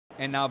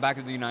and now back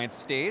to the United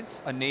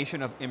States, a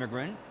nation of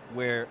immigrants,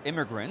 where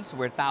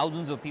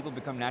thousands of people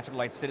become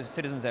naturalized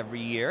citizens every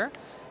year,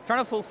 trying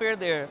to fulfill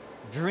their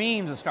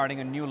dreams of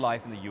starting a new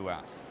life in the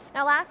U.S.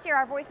 Now, last year,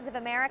 our Voices of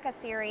America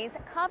series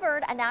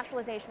covered a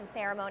naturalization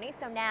ceremony,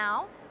 so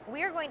now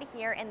we are going to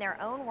hear in their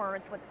own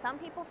words what some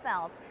people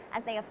felt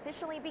as they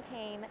officially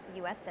became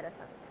U.S.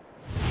 citizens.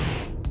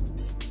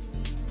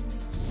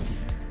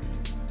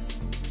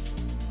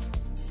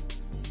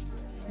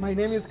 My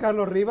name is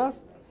Carlos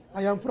Rivas.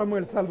 I am from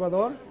El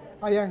Salvador.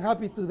 I am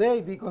happy today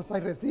because I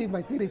received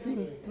my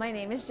citizen. My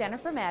name is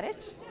Jennifer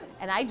Matic,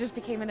 and I just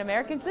became an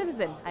American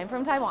citizen. I'm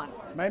from Taiwan.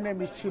 My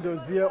name is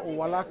Chidozie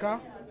Owalaka.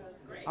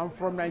 I'm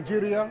from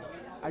Nigeria.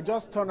 I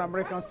just turned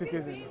American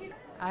citizen.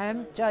 I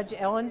am Judge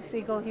Ellen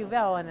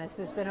Siegel-Huvel, and this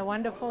has been a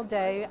wonderful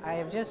day. I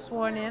have just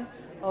sworn in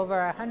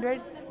over 100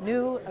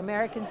 new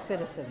American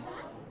citizens.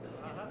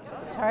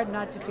 It's hard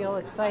not to feel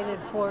excited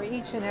for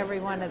each and every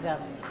one of them.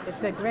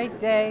 It's a great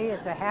day.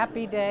 It's a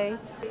happy day.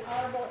 The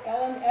Honorable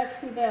Ellen S.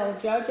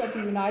 Huvel, Judge of the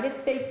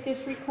United States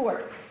District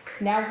Court,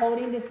 now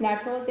holding this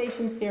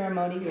naturalization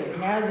ceremony.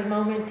 Now the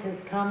moment has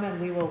come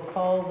and we will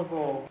call the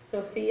roll.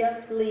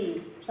 Sophia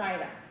Lee,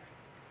 China.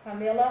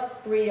 Camila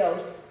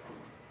Rios,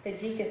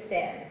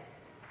 Tajikistan.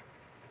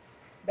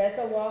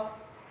 Besawak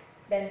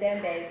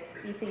Bendende,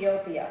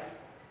 Ethiopia.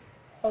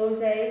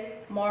 Jose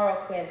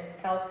Marroquin,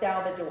 El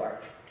Salvador.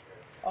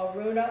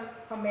 Aruna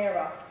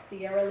Hamera,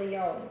 Sierra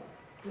Leone.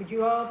 Would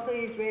you all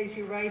please raise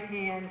your right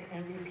hand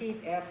and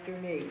repeat after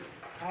me?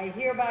 I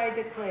hereby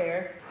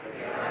declare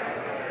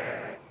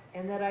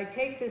and that I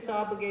take this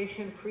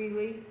obligation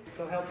freely,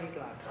 so help me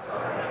God.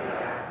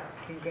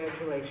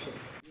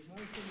 Congratulations.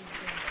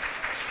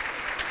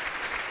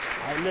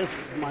 I left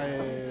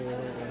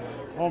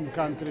my home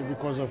country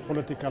because of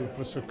political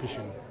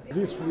persecution.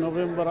 This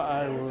November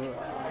I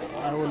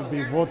will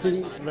be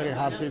voting. Very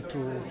happy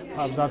to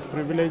have that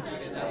privilege.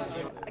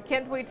 I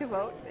can't wait to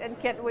vote and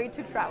can't wait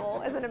to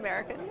travel as an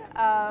American.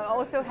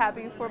 Also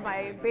happy for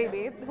my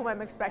baby, whom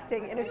I'm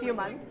expecting in a few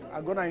months.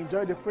 I'm going to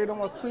enjoy the freedom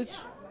of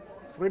speech,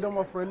 freedom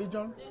of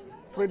religion,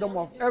 freedom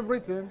of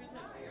everything,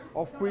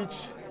 of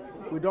which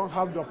we don't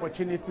have the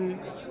opportunity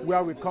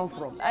where we come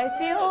from. I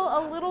feel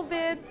a little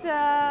bit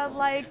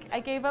like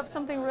I gave up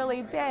something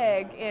really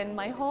big in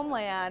my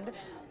homeland,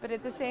 but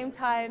at the same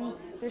time,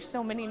 there's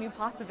so many new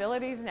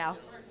possibilities now.